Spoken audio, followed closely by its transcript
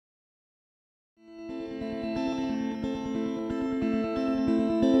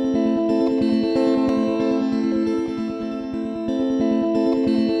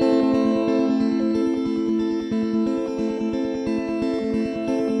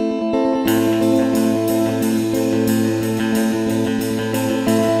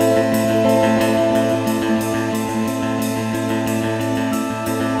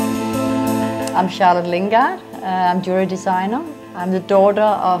Ole Lynggaard. I'm jewelry designer. I'm the daughter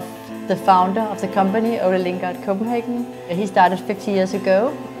of the founder of the company, Ole Lynggaard Copenhagen. He started 50 years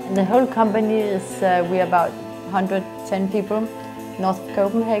ago. And the whole company is, we're about 110 people, north of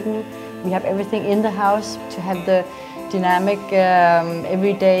Copenhagen. We have everything in the house to have the dynamic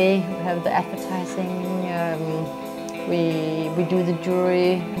every day. We have the advertising, we do the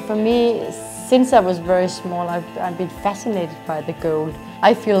jewelry. For me, since I was very small, I've been fascinated by the gold.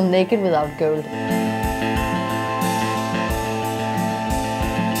 I feel naked without gold.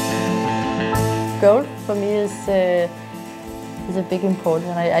 Gold for me is a big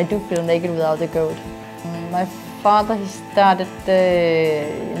important. I do feel naked without the gold. My father, he started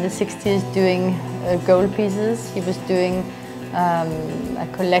in the 60s doing gold pieces. He was doing a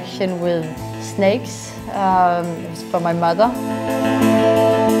collection with snakes. It was for my mother.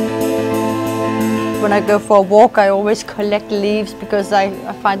 When I go for a walk, I always collect leaves because I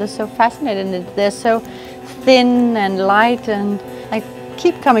find them so fascinating. They're so thin and light, and I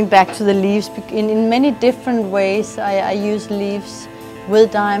keep coming back to the leaves in many different ways. I use leaves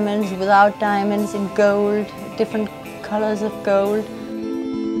with diamonds, without diamonds, in gold, different colors of gold.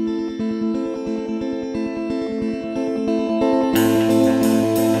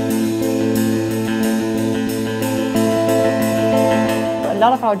 A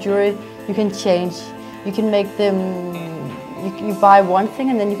lot of our jewelry you can change. You can make them, you buy one thing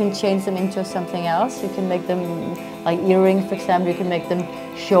and then you can change them into something else. You can make them like earrings, for example. You can make them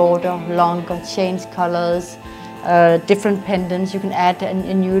shorter, longer, change colors, different pendants. You can add a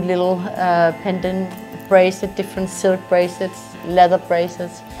new little pendant bracelet, different silk bracelets, leather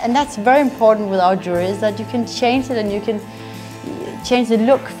bracelets. And that's very important with our jewelry, is that you can change it and you can change the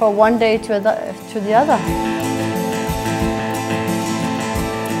look from one day to the other.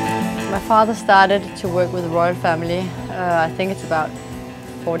 My father started to work with the royal family, I think it's about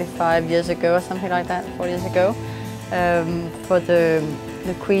 45 years ago or something like that, 40 years ago, for the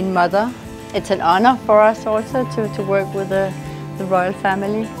Queen Mother. It's an honor for us also to work with the royal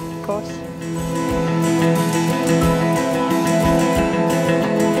family, of course.